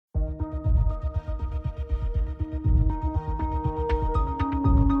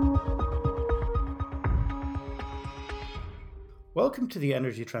Welcome to the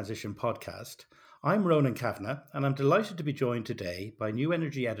Energy Transition Podcast. I'm Ronan Kavanagh, and I'm delighted to be joined today by New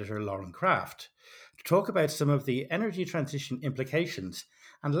Energy editor Lauren Craft to talk about some of the energy transition implications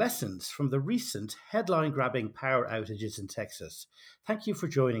and lessons from the recent headline grabbing power outages in Texas. Thank you for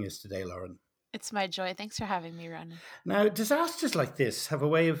joining us today, Lauren. It's my joy. Thanks for having me, Ronan. Now, disasters like this have a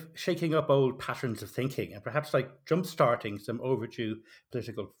way of shaking up old patterns of thinking and perhaps like jump-starting some overdue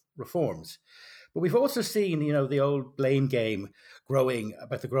political reforms. But we've also seen, the old blame game growing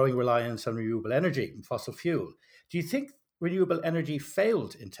about the growing reliance on renewable energy and fossil fuel. Do you think renewable energy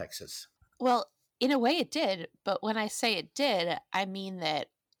failed in Texas? Well, in a way it did, but when I say it did, I mean that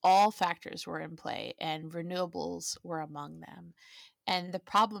all factors were in play and renewables were among them. And the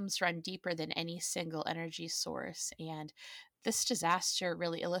problems run deeper than any single energy source. And this disaster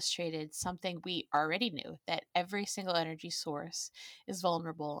really illustrated something we already knew, that every single energy source is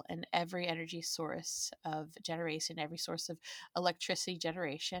vulnerable, and every energy source of generation, every source of electricity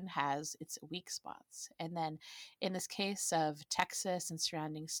generation has its weak spots. And then in this case of Texas and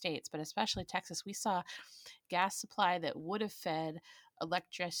surrounding states, but especially Texas, we saw gas supply that would have fed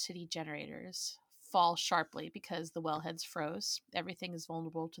electricity generators fall sharply because the wellheads froze. Everything is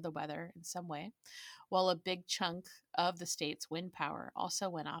vulnerable to the weather in some way, while a big chunk of the state's wind power also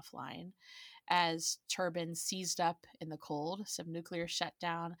went offline as turbines seized up in the cold, some nuclear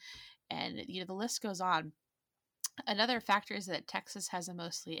shutdown, and the list goes on. Another factor is that Texas has a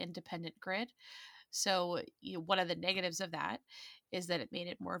mostly independent grid. So one of the negatives of that is that it made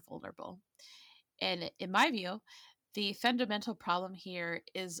it more vulnerable. And in my view, the fundamental problem here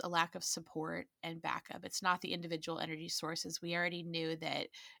is a lack of support and backup. It's not the individual energy sources. We already knew that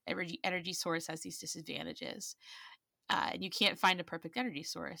every energy source has these disadvantages, and you can't find a perfect energy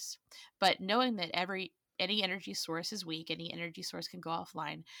source. But knowing that any energy source is weak, any energy source can go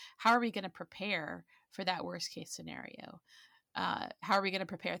offline, how are we going to prepare for that worst case scenario? How are we going to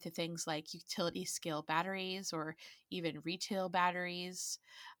prepare through things like utility scale batteries or even retail batteries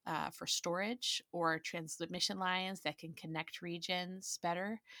for storage, or transmission lines that can connect regions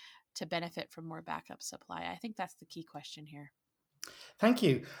better to benefit from more backup supply? I think that's the key question here. Thank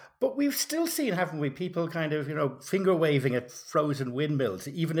you. But we've still seen, haven't we, people kind of, finger waving at frozen windmills,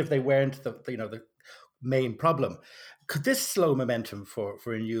 even if they weren't the main problem. Could this slow momentum for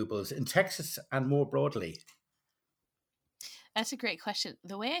renewables in Texas and more broadly? That's a great question.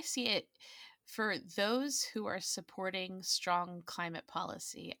 The way I see it, for those who are supporting strong climate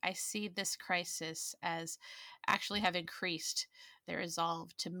policy, I see this crisis as actually have increased their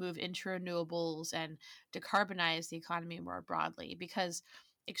resolve to move into renewables and decarbonize the economy more broadly, because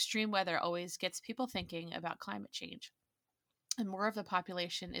extreme weather always gets people thinking about climate change. And more of the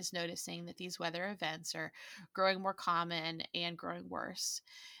population is noticing that these weather events are growing more common and growing worse.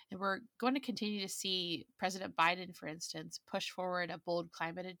 And we're going to continue to see President Biden, for instance, push forward a bold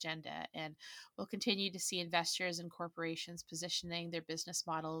climate agenda. And we'll continue to see investors and corporations positioning their business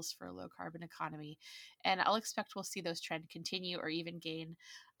models for a low carbon economy. And I'll expect we'll see those trends continue or even gain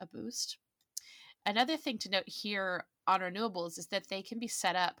a boost. Another thing to note here on renewables is that they can be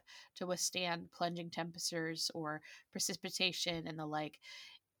set up to withstand plunging temperatures or precipitation and the like.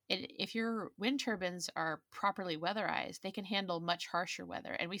 And if your wind turbines are properly weatherized, they can handle much harsher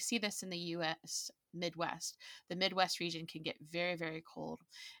weather. And we see this in the US Midwest. The Midwest region can get very, very cold,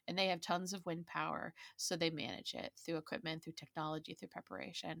 and they have tons of wind power. So they manage it through equipment, through technology, through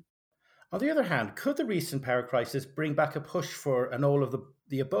preparation. On the other hand, could the recent power crisis bring back a push for an all of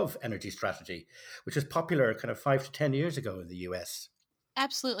the above energy strategy, which was popular kind of 5 to 10 years ago in the US?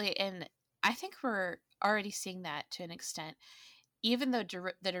 Absolutely. And I think we're already seeing that to an extent. Even though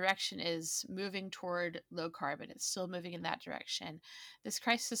the direction is moving toward low carbon, it's still moving in that direction. This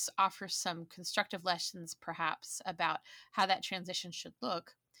crisis offers some constructive lessons, perhaps, about how that transition should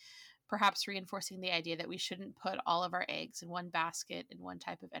look, perhaps reinforcing the idea that we shouldn't put all of our eggs in one basket in one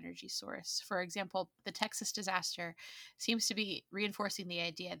type of energy source. For example, the Texas disaster seems to be reinforcing the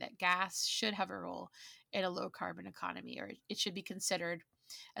idea that gas should have a role in a low carbon economy, or it should be considered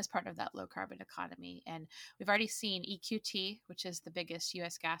as part of that low carbon economy. And we've already seen EQT, which is the biggest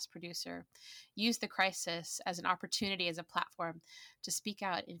US gas producer, use the crisis as an opportunity, as a platform to speak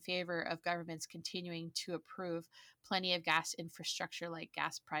out in favor of governments continuing to approve plenty of gas infrastructure like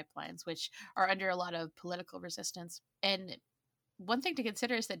gas pipelines, which are under a lot of political resistance. And one thing to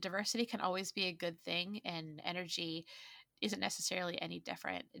consider is that diversity can always be a good thing, and energy isn't necessarily any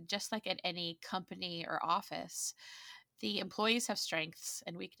different. Just like at any company or office, the employees have strengths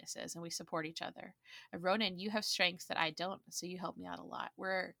and weaknesses, and we support each other. Ronan, you have strengths that I don't, so you help me out a lot.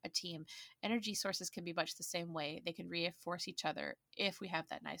 We're a team. Energy sources can be much the same way. They can reinforce each other if we have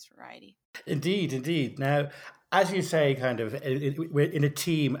that nice variety. Indeed, indeed. Now, as you say, kind of, we're in a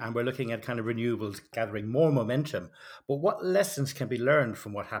team and we're looking at kind of renewables gathering more momentum. But what lessons can be learned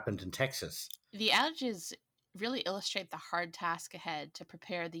from what happened in Texas? The outages really illustrate the hard task ahead to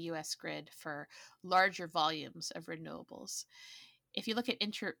prepare the US grid for larger volumes of renewables. If you look at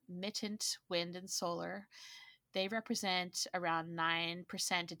intermittent wind and solar, they represent around 9%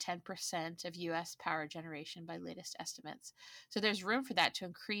 to 10% of US power generation by latest estimates. So there's room for that to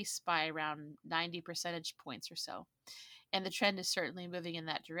increase by around 90 percentage points or so. And the trend is certainly moving in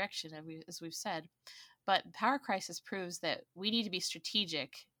that direction, as we've said. But the power crisis proves that we need to be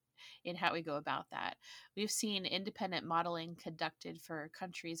strategic in how we go about that. We've seen independent modeling conducted for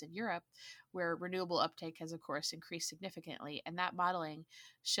countries in Europe where renewable uptake has, of course, increased significantly. And that modeling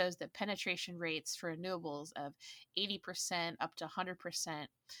shows that penetration rates for renewables of 80% up to 100%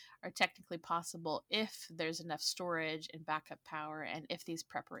 are technically possible if there's enough storage and backup power and if these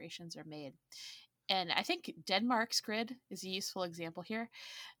preparations are made. And I think Denmark's grid is a useful example here.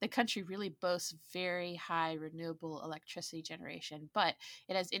 The country really boasts very high renewable electricity generation, but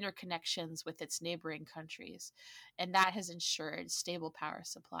it has interconnections with its neighboring countries, and that has ensured stable power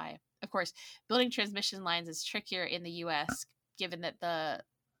supply. Of course, building transmission lines is trickier in the US, given that the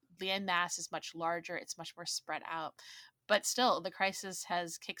land mass is much larger, it's much more spread out. But still, the crisis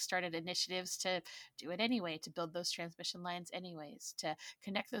has kickstarted initiatives to do it anyway, to build those transmission lines anyways, to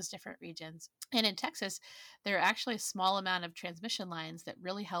connect those different regions. And in Texas, there are actually a small amount of transmission lines that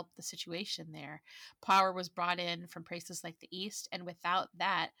really helped the situation there. Power was brought in from places like the East, and without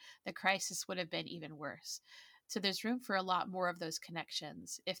that, the crisis would have been even worse. So there's room for a lot more of those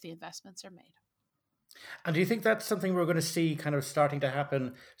connections if the investments are made. And do you think that's something we're going to see kind of starting to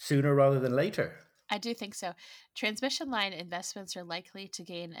happen sooner rather than later? I do think so. Transmission line investments are likely to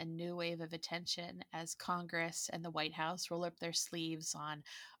gain a new wave of attention as Congress and the White House roll up their sleeves on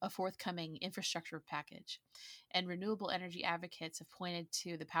a forthcoming infrastructure package. And renewable energy advocates have pointed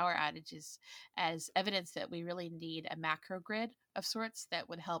to the power outages as evidence that we really need a macro grid of sorts that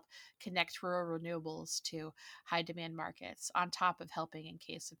would help connect rural renewables to high demand markets on top of helping in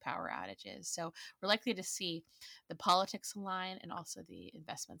case of power outages. So we're likely to see the politics align and also the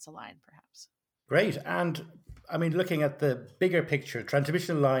investments align, perhaps. Great. And I mean, looking at the bigger picture,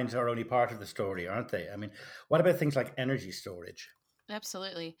 transmission lines are only part of the story, aren't they? I mean, what about things like energy storage?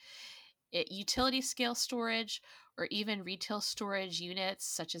 Absolutely. Utility scale storage or even retail storage units,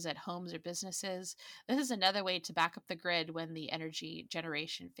 such as at homes or businesses. This is another way to back up the grid when the energy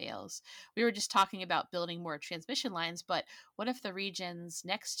generation fails. We were just talking about building more transmission lines, but what if the regions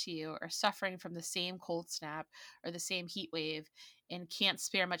next to you are suffering from the same cold snap or the same heat wave and can't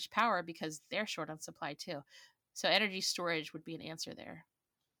spare much power because they're short on supply too? So, energy storage would be an answer there.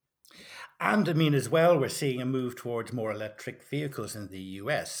 And I mean, as well, we're seeing a move towards more electric vehicles in the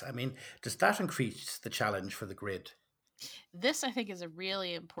US. I mean, does that increase the challenge for the grid? This, I think, is a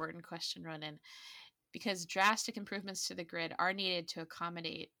really important question, Ronan, because drastic improvements to the grid are needed to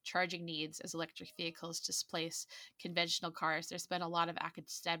accommodate charging needs as electric vehicles displace conventional cars. There's been a lot of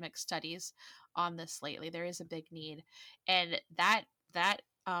academic studies on this lately. There is a big need, and that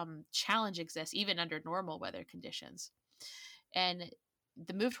challenge exists even under normal weather conditions. And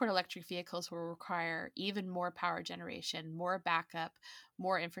the move toward electric vehicles will require even more power generation, more backup,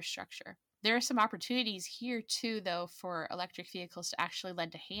 more infrastructure. There are some opportunities here too, though, for electric vehicles to actually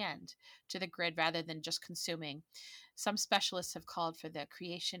lend a hand to the grid rather than just consuming. Some specialists have called for the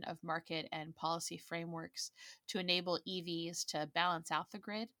creation of market and policy frameworks to enable EVs to balance out the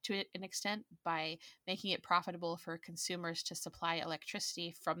grid to an extent by making it profitable for consumers to supply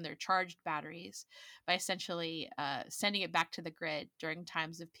electricity from their charged batteries by essentially sending it back to the grid during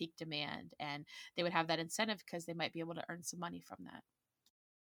times of peak demand. And they would have that incentive because they might be able to earn some money from that.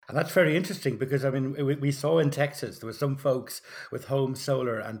 And that's very interesting because, I mean, we saw in Texas, there were some folks with home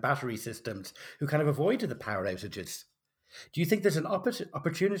solar and battery systems who kind of avoided the power outages. Do you think there's an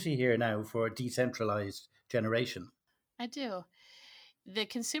opportunity here now for decentralized generation? I do. The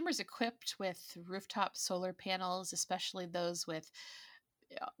consumers equipped with rooftop solar panels, especially those with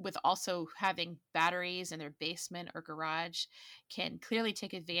also having batteries in their basement or garage, can clearly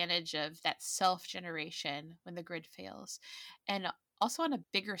take advantage of that self generation when the grid fails. And also, on a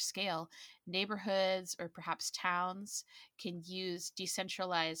bigger scale, neighborhoods or perhaps towns can use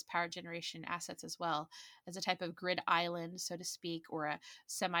decentralized power generation assets as well as a type of grid island, so to speak, or a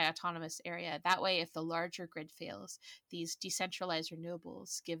semi autonomous area. That way, if the larger grid fails, these decentralized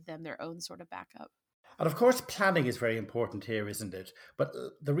renewables give them their own sort of backup. And of course, planning is very important here, isn't it? But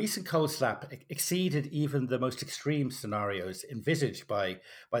the recent cold snap exceeded even the most extreme scenarios envisaged by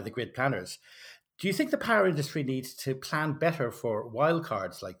the grid planners. Do you think the power industry needs to plan better for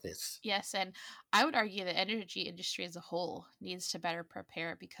wildcards like this? Yes, and I would argue the energy industry as a whole needs to better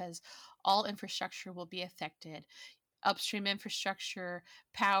prepare because all infrastructure will be affected. Upstream infrastructure,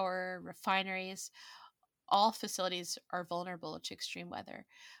 power, refineries, all facilities are vulnerable to extreme weather.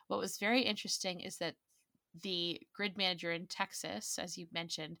 What was very interesting is that the grid manager in Texas, as you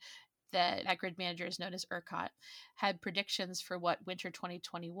mentioned, that grid manager is known as ERCOT, had predictions for what winter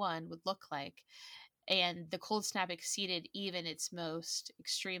 2021 would look like. And the cold snap exceeded even its most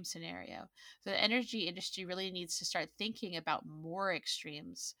extreme scenario. So the energy industry really needs to start thinking about more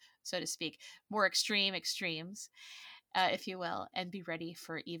extremes, so to speak, more extreme extremes, if you will, and be ready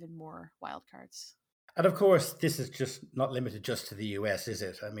for even more wildcards. And of course, this is just not limited just to the US, is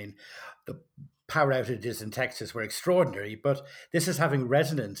it? I mean, the power outages in Texas were extraordinary, but this is having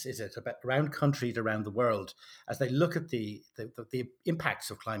resonance, is it, around countries around the world as they look at the impacts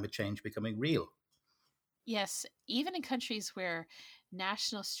of climate change becoming real. Yes, even in countries where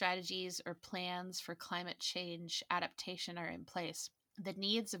national strategies or plans for climate change adaptation are in place, the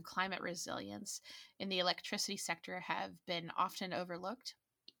needs of climate resilience in the electricity sector have been often overlooked.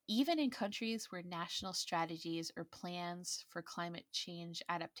 Even in countries where national strategies or plans for climate change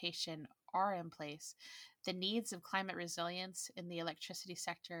adaptation are in place, the needs of climate resilience in the electricity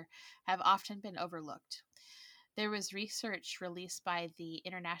sector have often been overlooked. There was research released by the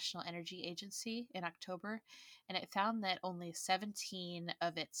International Energy Agency in October, and it found that only 17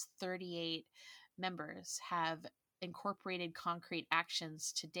 of its 38 members have incorporated concrete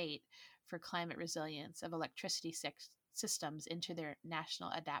actions to date for climate resilience of electricity systems into their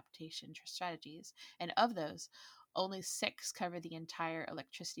national adaptation strategies. And of those, only 6 cover the entire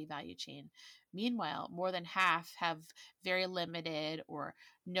electricity value chain. Meanwhile, more than half have very limited or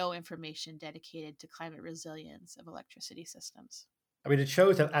no information dedicated to climate resilience of electricity systems. I mean, it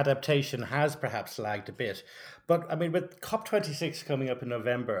shows that adaptation has perhaps lagged a bit. But I mean, with COP26 coming up in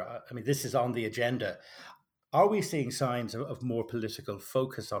November, I mean, this is on the agenda. Are we seeing signs of more political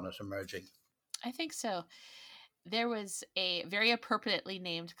focus on it emerging? I think so. There was a very appropriately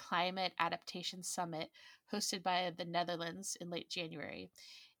named Climate Adaptation Summit hosted by the Netherlands in late January.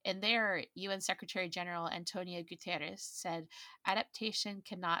 And there, UN Secretary General Antonio Guterres said adaptation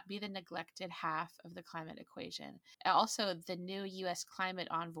cannot be the neglected half of the climate equation. Also, the new US climate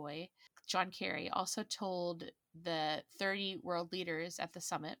envoy, John Kerry, also told the 30 world leaders at the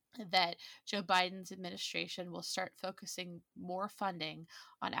summit that Joe Biden's administration will start focusing more funding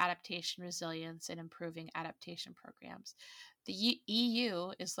on adaptation resilience and improving adaptation programs. The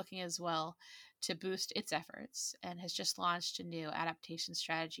EU is looking as well to boost its efforts and has just launched a new adaptation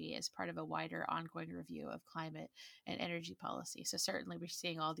strategy as part of a wider ongoing review of climate and energy policy. So certainly we're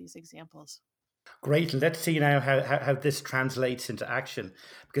seeing all these examples. Great. Let's see now how this translates into action,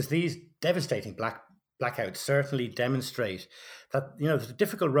 because these devastating blackouts certainly demonstrate that, you know, there's a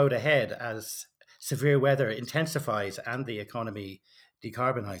difficult road ahead as severe weather intensifies and the economy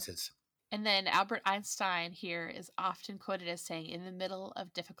decarbonizes. And then Albert Einstein here is often quoted as saying, in the middle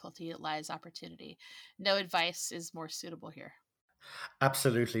of difficulty lies opportunity. No advice is more suitable here.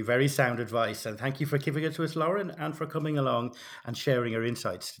 Absolutely. Very sound advice. And thank you for giving it to us, Lauren, and for coming along and sharing your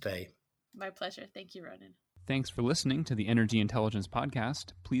insights today. My pleasure. Thank you, Ronan. Thanks for listening to the Energy Intelligence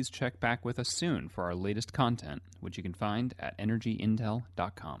Podcast. Please check back with us soon for our latest content, which you can find at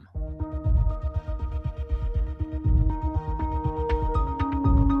energyintel.com.